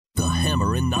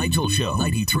Hammer and Nigel Show,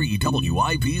 93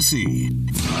 WIPC.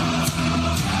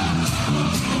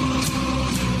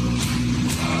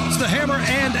 It's the Hammer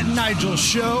and Nigel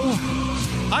Show.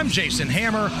 I'm Jason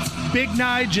Hammer. Big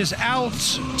Nige is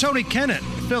out. Tony Kennett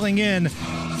filling in.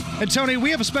 And Tony, we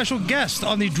have a special guest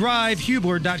on the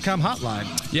DriveHubler.com hotline.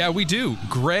 Yeah, we do.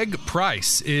 Greg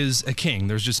Price is a king.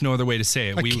 There's just no other way to say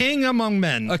it. A king among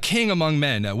men. A king among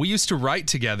men. We used to write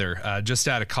together just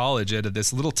out of college at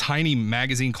this little tiny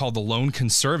magazine called The Lone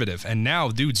Conservative. And now,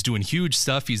 dude's doing huge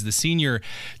stuff. He's the senior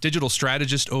digital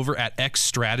strategist over at X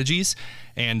Strategies.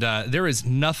 And there is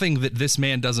nothing that this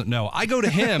man doesn't know. I go to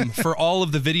him for all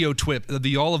of the video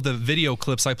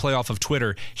clips I play off of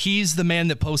Twitter. He's the man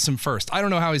that posts them first. I don't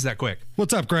know how he's that quick.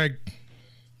 What's up, Greg?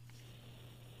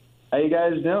 How you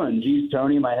guys doing? Geez,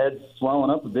 Tony, my head's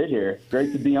swelling up a bit here.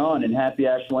 Great to be on, and happy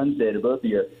Ash Wednesday to both of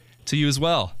you. To you as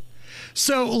well.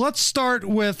 So let's start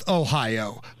with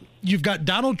Ohio. You've got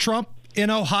Donald Trump in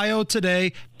Ohio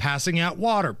today, passing out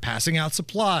water, passing out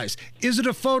supplies. Is it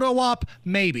a photo op?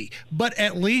 Maybe. But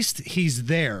at least he's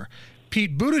there.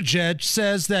 Pete Buttigieg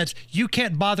says that you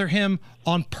can't bother him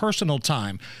on personal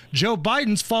time. Joe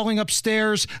Biden's falling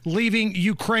upstairs, leaving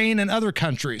Ukraine and other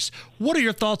countries. What are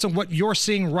your thoughts on what you're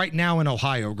seeing right now in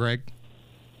Ohio, Greg?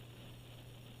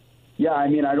 Yeah, I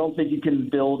mean, I don't think you can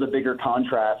build a bigger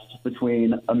contrast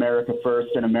between America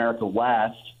first and America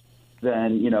last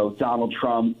than, Donald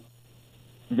Trump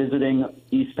visiting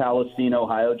East Palestine,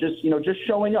 Ohio. Just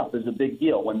showing up is a big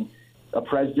deal when a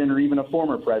president or even a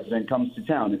former president comes to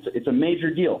town. It's a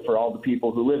major deal for all the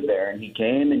people who live there. And he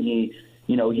came and he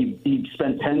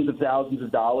spent tens of thousands of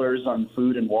dollars on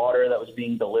food and water that was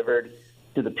being delivered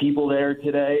to the people there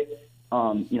today.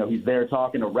 He's there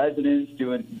talking to residents,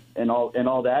 doing and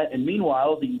all that. And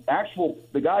meanwhile, the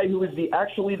guy who is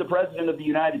actually the president of the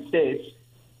United States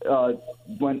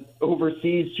went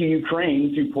overseas to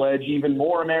Ukraine to pledge even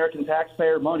more American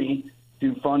taxpayer money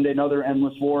to fund another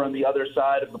endless war on the other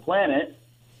side of the planet.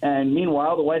 And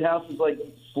meanwhile, the White House is like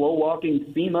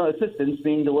slow-walking FEMA assistance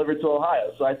being delivered to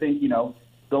Ohio. So I think,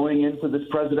 going into this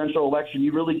presidential election,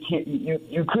 you really can't,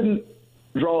 you couldn't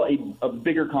draw a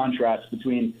bigger contrast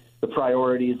between the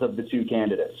priorities of the two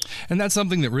candidates. And that's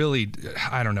something that really,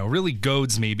 really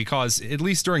goads me, because at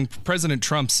least during President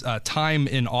Trump's time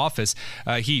in office,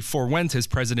 he forwent his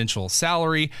presidential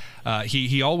salary.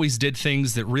 He always did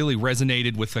things that really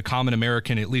resonated with the common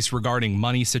American, at least regarding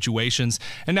money situations.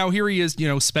 And now here he is,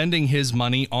 spending his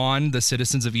money on the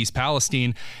citizens of East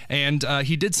Palestine. And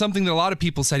he did something that a lot of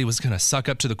people said he was going to suck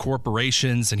up to the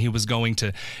corporations and he was going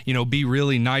to, be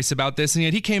really nice about this. And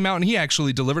yet he came out and he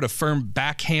actually delivered a firm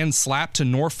backhand slap to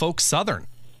Norfolk Southern.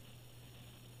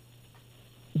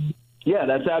 Yeah,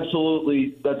 that's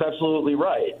absolutely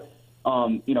right.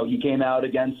 He came out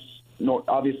against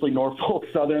obviously Norfolk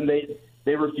Southern.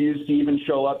 They refused to even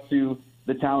show up to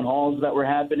the town halls that were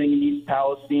happening in East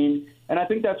Palestine, and I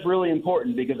think that's really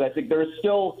important because I think there is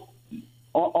still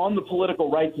on the political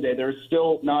right today. There is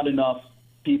still not enough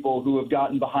people who have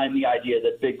gotten behind the idea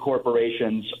that big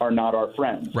corporations are not our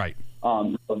friends. Right.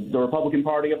 The Republican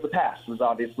Party of the past was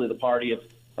obviously the party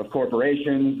of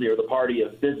corporations. They're the party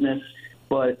of business.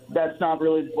 But that's not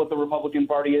really what the Republican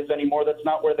Party is anymore. That's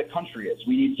not where the country is.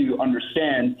 We need to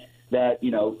understand that,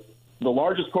 the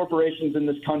largest corporations in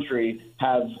this country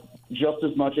have just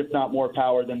as much, if not more,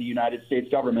 power than the United States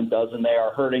government does, and they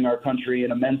are hurting our country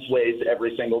in immense ways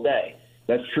every single day.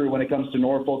 That's true when it comes to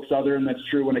Norfolk Southern. That's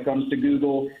true when it comes to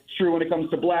Google. It's true when it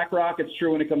comes to BlackRock. It's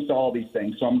true when it comes to all these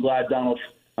things. So I'm glad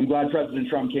President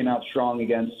Trump came out strong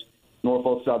against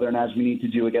Norfolk Southern, as we need to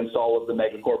do against all of the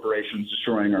mega corporations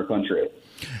destroying our country.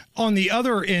 On the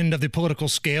other end of the political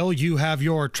scale, you have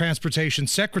your transportation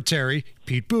secretary,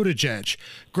 Pete Buttigieg.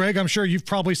 Greg, I'm sure you've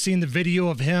probably seen the video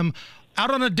of him out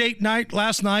on a date night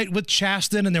last night with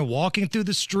Chasten, and they're walking through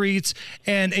the streets,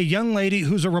 and a young lady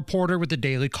who's a reporter with the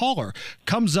Daily Caller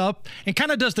comes up and kind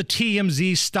of does the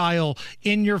TMZ style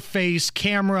in-your-face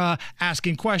camera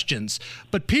asking questions.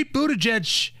 But Pete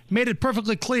Buttigieg made it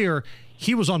perfectly clear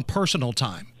he was on personal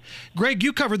time. Greg,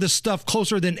 you covered this stuff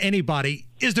closer than anybody.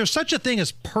 Is there such a thing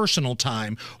as personal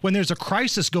time when there's a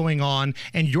crisis going on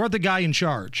and you're the guy in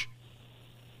charge?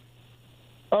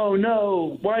 Oh,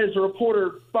 no. Why is a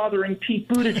reporter bothering Pete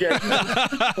Buttigieg?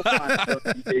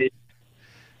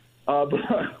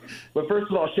 But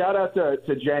first of all, shout out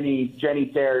to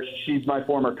Jenny Thayer. She's my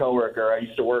former coworker. I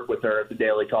used to work with her at the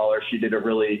Daily Caller. She did a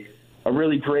really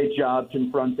great job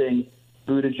confronting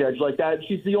Buttigieg like that.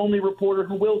 She's the only reporter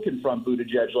who will confront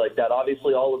Buttigieg like that.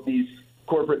 Obviously, all of these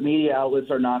corporate media outlets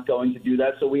are not going to do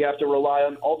that, so we have to rely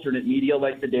on alternate media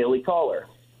like the Daily Caller.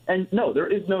 And no, there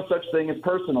is no such thing as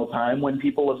personal time when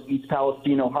people of East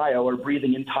Palestine, Ohio are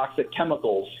breathing in toxic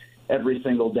chemicals every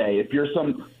single day. If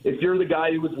you're the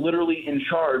guy who is literally in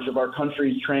charge of our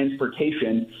country's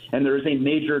transportation, and there is a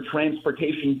major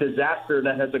transportation disaster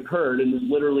that has occurred and is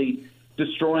literally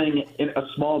destroying in a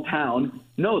small town,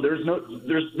 no, there's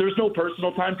no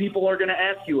personal time. People are going to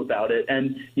ask you about it.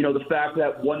 And, the fact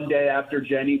that one day after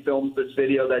Jenny films this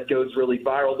video that goes really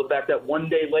viral, the fact that one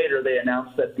day later they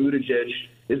announced that Buttigieg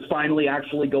is finally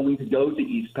actually going to go to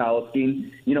East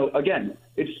Palestine, again,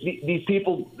 it's these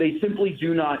people, they simply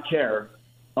do not care.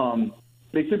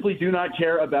 They simply do not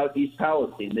care about East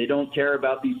Palestine. They don't care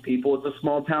about these people. It's a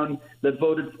small town that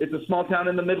voted. It's a small town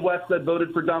in the Midwest that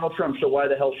voted for Donald Trump. So why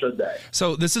the hell should they?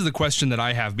 So this is the question that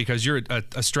I have, because you're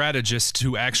a strategist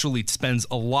who actually spends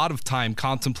a lot of time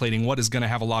contemplating what is going to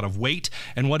have a lot of weight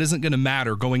and what isn't going to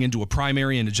matter going into a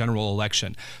primary and a general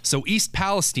election. So East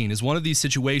Palestine is one of these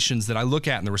situations that I look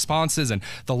at in the responses and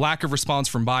the lack of response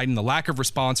from Biden, the lack of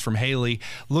response from Haley,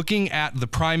 looking at the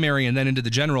primary and then into the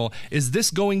general. Is this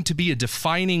going to be a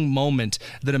defining moment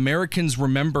that Americans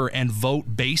remember and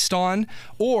vote based on?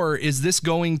 Or is this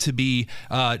going to be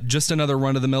just another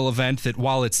run-of-the-mill event that,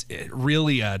 while it's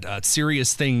really a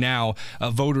serious thing now,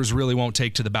 voters really won't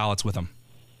take to the ballots with them?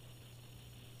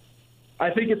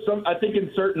 I think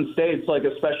in certain states, like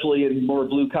especially in more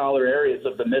blue-collar areas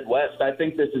of the Midwest, I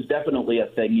think this is definitely a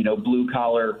thing.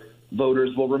 Blue-collar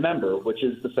voters will remember, which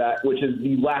is the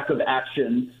lack of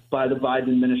action by the Biden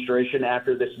administration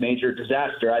after this major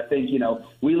disaster. I think,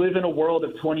 we live in a world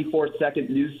of 24-second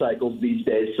news cycles these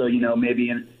days. So,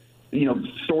 maybe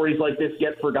stories like this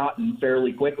get forgotten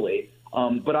fairly quickly.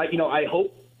 But I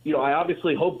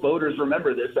obviously hope voters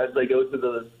remember this as they go to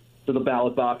the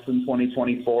ballot box in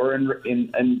 2024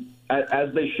 and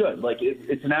as they should. Like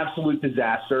it's an absolute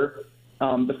disaster.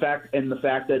 The fact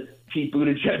that Pete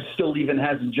Buttigieg still even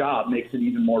has a job makes it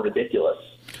even more ridiculous.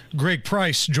 Greg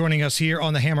Price joining us here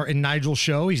on the Hammer and Nigel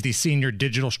show. He's the senior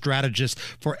digital strategist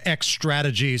for X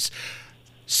Strategies.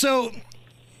 So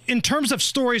in terms of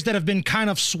stories that have been kind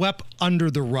of swept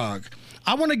under the rug,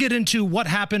 I want to get into what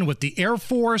happened with the Air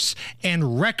Force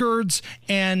and records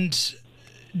and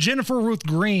Jennifer Ruth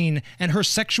Green and her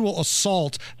sexual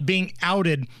assault being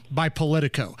outed by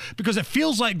Politico. Because it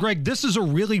feels like, Greg, this is a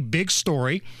really big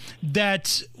story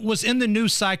that was in the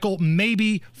news cycle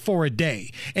maybe for a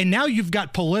day. And now you've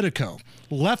got Politico,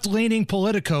 left-leaning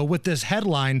Politico, with this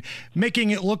headline making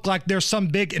it look like there's some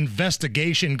big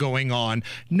investigation going on,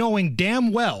 knowing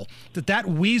damn well that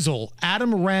weasel,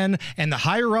 Adam Wren, and the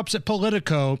higher-ups at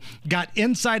Politico got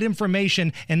inside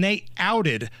information and they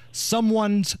outed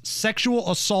someone's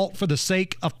sexual assault for the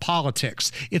sake of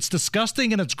politics. It's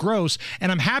disgusting and it's gross,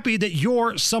 and I'm happy that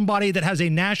you're somebody that has a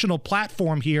national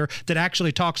platform here that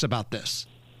actually talks about this.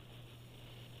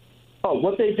 Oh,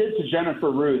 what they did to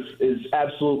Jennifer Ruth is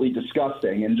absolutely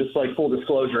disgusting. And just like full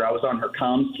disclosure, I was on her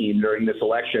comms team during this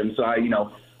election. So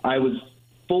I was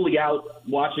fully out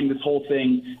watching this whole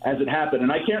thing as it happened.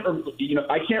 And I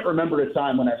can't remember a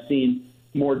time when I've seen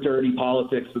more dirty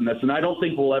politics than this. And I don't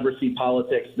think we'll ever see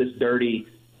politics this dirty.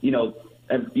 It's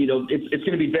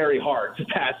going to be very hard to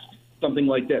pass something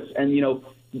like this. And,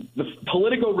 the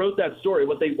Politico wrote that story.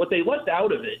 What they left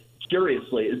out of it,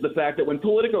 curiously, is the fact that when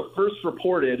Politico first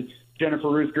reported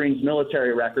Jennifer Ruth Green's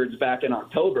military records back in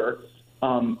October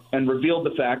and revealed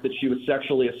the fact that she was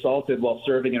sexually assaulted while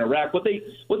serving in Iraq, what they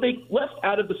left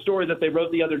out of the story that they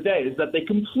wrote the other day is that they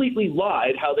completely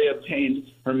lied how they obtained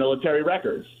her military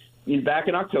records. Back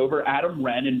in October, Adam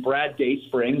Wren and Brad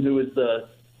Dayspring, who is the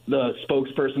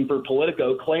spokesperson for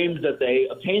Politico, claimed that they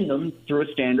obtained them through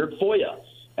a standard FOIA.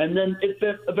 And then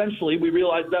eventually we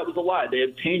realized that was a lie. They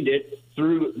obtained it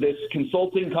through this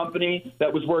consulting company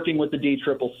that was working with the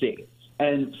DCCC.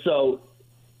 And so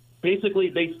basically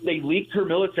they leaked her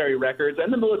military records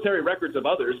and the military records of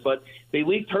others, but they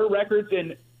leaked her records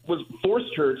and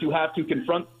forced her to have to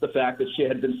confront the fact that she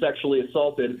had been sexually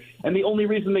assaulted. And the only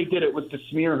reason they did it was to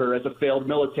smear her as a failed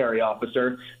military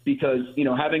officer because,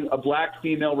 having a black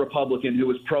female Republican who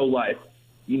was pro-life,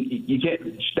 you can't.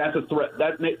 That's a threat.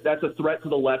 That's a threat to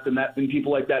the left, and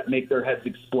people like that make their heads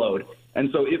explode. And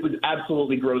so it was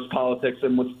absolutely gross politics.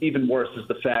 And what's even worse is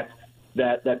the fact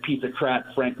that piece of crap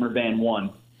Frank Mervan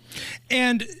won.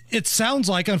 And it sounds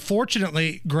like,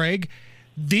 unfortunately, Greg,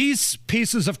 these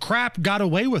pieces of crap got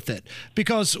away with it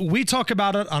because we talk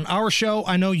about it on our show.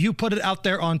 I know you put it out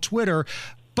there on Twitter.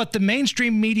 But the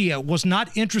mainstream media was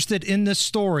not interested in this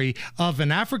story of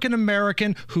an African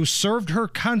American who served her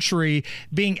country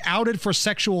being outed for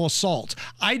sexual assault.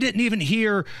 I didn't even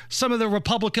hear some of the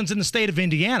Republicans in the state of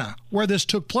Indiana, where this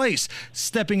took place,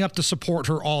 stepping up to support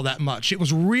her all that much. It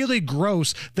was really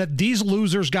gross that these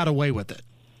losers got away with it.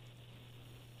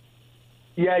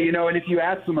 Yeah, and if you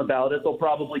ask them about it, they'll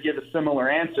probably give a similar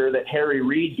answer that Harry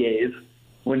Reid gave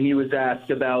when he was asked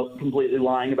about completely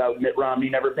lying about Mitt Romney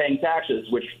never paying taxes,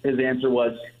 which his answer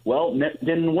was, well, Mitt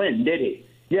didn't win, did he?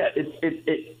 Yeah,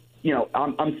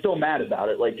 I'm still mad about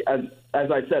it. Like, as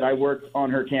I said, I worked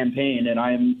on her campaign, and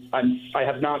I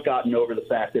have not gotten over the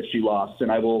fact that she lost,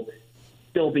 and I will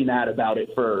still be mad about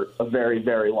it for a very,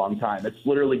 very long time.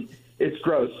 It's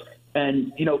gross.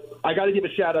 And, I got to give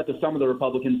a shout out to some of the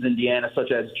Republicans in Indiana,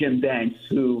 such as Jim Banks,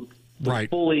 who was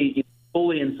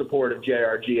fully in support of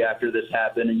JRG after this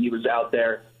happened, and he was out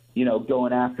there,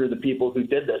 going after the people who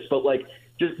did this. But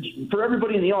just for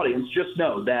everybody in the audience, just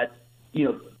know that,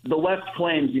 the left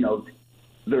claims,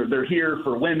 they're here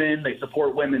for women, they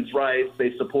support women's rights,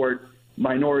 they support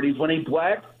minorities. When a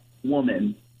black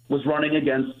woman was running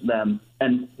against them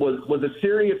and was a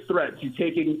serious threat to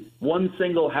taking one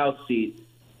single House seat,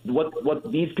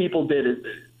 what these people did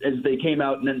is they came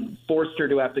out and then forced her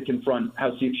to have to confront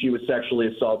how she was sexually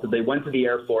assaulted. They went to the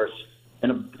Air Force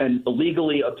and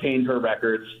illegally obtained her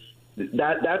records.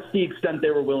 That's the extent they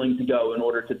were willing to go in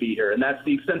order to beat her, and that's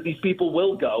the extent these people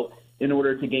will go in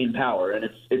order to gain power. And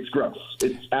it's gross.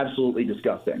 It's absolutely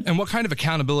disgusting. And what kind of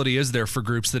accountability is there for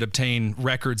groups that obtain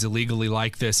records illegally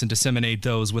like this and disseminate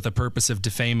those with a purpose of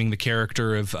defaming the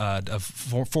character of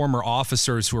former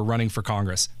officers who are running for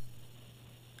Congress?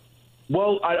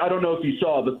 Well, I don't know if you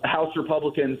saw, but House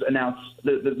Republicans announced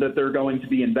that they're going to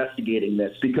be investigating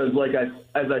this because,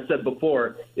 as I said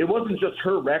before, it wasn't just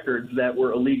her records that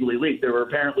were illegally leaked. There were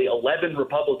apparently 11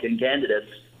 Republican candidates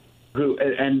who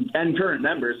and current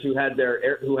members who had their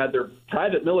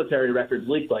private military records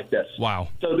leaked like this. Wow!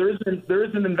 So there is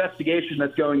an investigation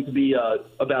that's going to be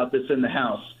about this in the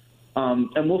House,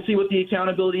 and we'll see what the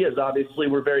accountability is. Obviously,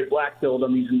 we're very black-pilled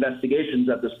on these investigations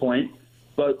at this point,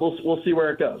 but we'll see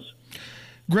where it goes.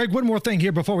 Greg, one more thing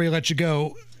here before we let you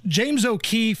go. James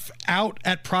O'Keefe out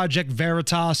at Project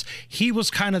Veritas, he was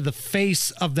kind of the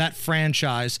face of that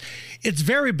franchise. It's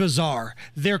very bizarre.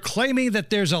 They're claiming that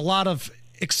there's a lot of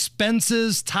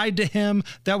expenses tied to him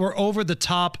that were over the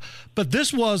top, but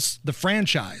this was the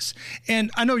franchise. And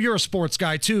I know you're a sports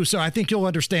guy too, so I think you'll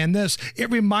understand this.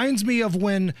 It reminds me of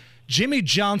when Jimmy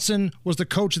Johnson was the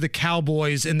coach of the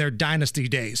Cowboys in their dynasty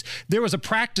days. There was a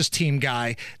practice team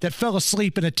guy that fell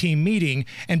asleep in a team meeting,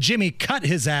 and Jimmy cut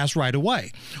his ass right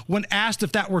away. When asked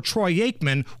if that were Troy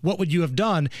Aikman, what would you have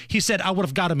done? He said, I would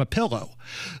have got him a pillow.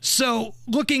 So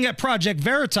looking at Project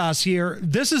Veritas here,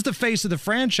 this is the face of the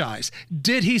franchise.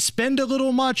 Did he spend a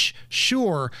little much?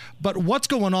 Sure. But what's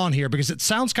going on here? Because it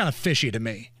sounds kind of fishy to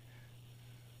me.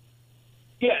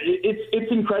 Yeah,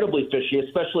 it's incredibly fishy,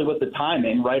 especially with the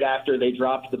timing right after they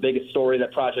dropped the biggest story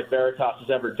that Project Veritas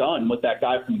has ever done with that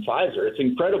guy from Pfizer. It's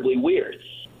incredibly weird.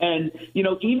 And,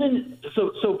 even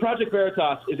so Project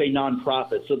Veritas is a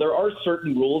nonprofit. So there are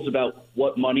certain rules about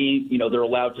what money, they're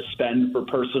allowed to spend for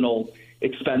personal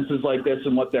expenses like this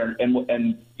and what they're and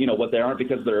what they aren't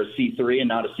because they're a C3 and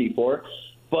not a C4.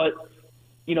 But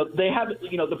they have,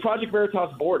 the Project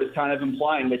Veritas board is kind of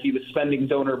implying that he was spending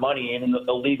donor money in an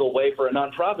illegal way for a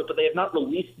nonprofit, but they have not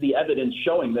released the evidence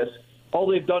showing this. All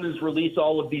they've done is release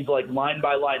all of these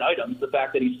line-by-line items, the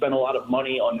fact that he spent a lot of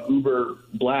money on Uber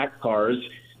Black cars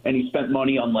and he spent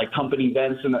money on company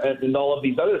events and all of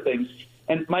these other things.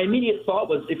 And my immediate thought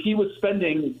was if he was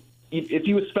spending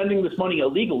this money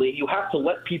illegally, you have to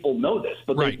let people know this,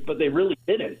 but they really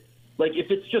didn't.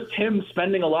 If it's just him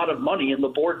spending a lot of money and the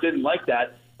board didn't like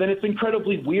that, then it's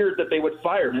incredibly weird that they would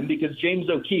fire him because James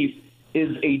O'Keefe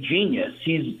is a genius.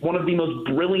 He's one of the most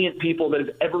brilliant people that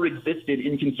has ever existed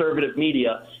in conservative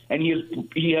media, and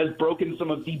he has broken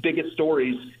some of the biggest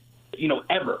stories,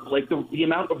 ever. The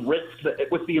amount of risks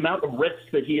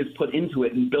that he has put into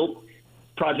it and built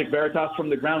Project Veritas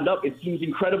from the ground up, it seems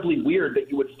incredibly weird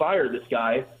that you would fire this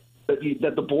guy.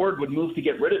 That the board would move to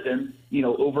get rid of him,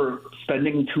 over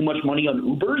spending too much money on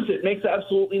Ubers. It makes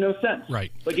absolutely no sense.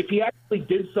 Right. If he actually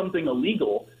did something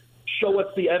illegal, show us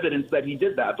the evidence that he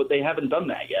did that, but they haven't done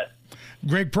that yet.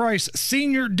 Greg Price,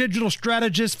 Senior Digital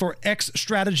Strategist for X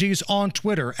Strategies on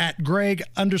Twitter at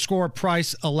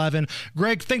Greg_Price11.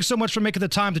 Greg, thanks so much for making the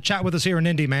time to chat with us here in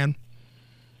Indy, man.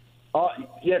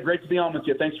 Yeah, great to be on with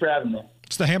you. Thanks for having me.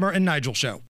 It's the Hammer and Nigel Show.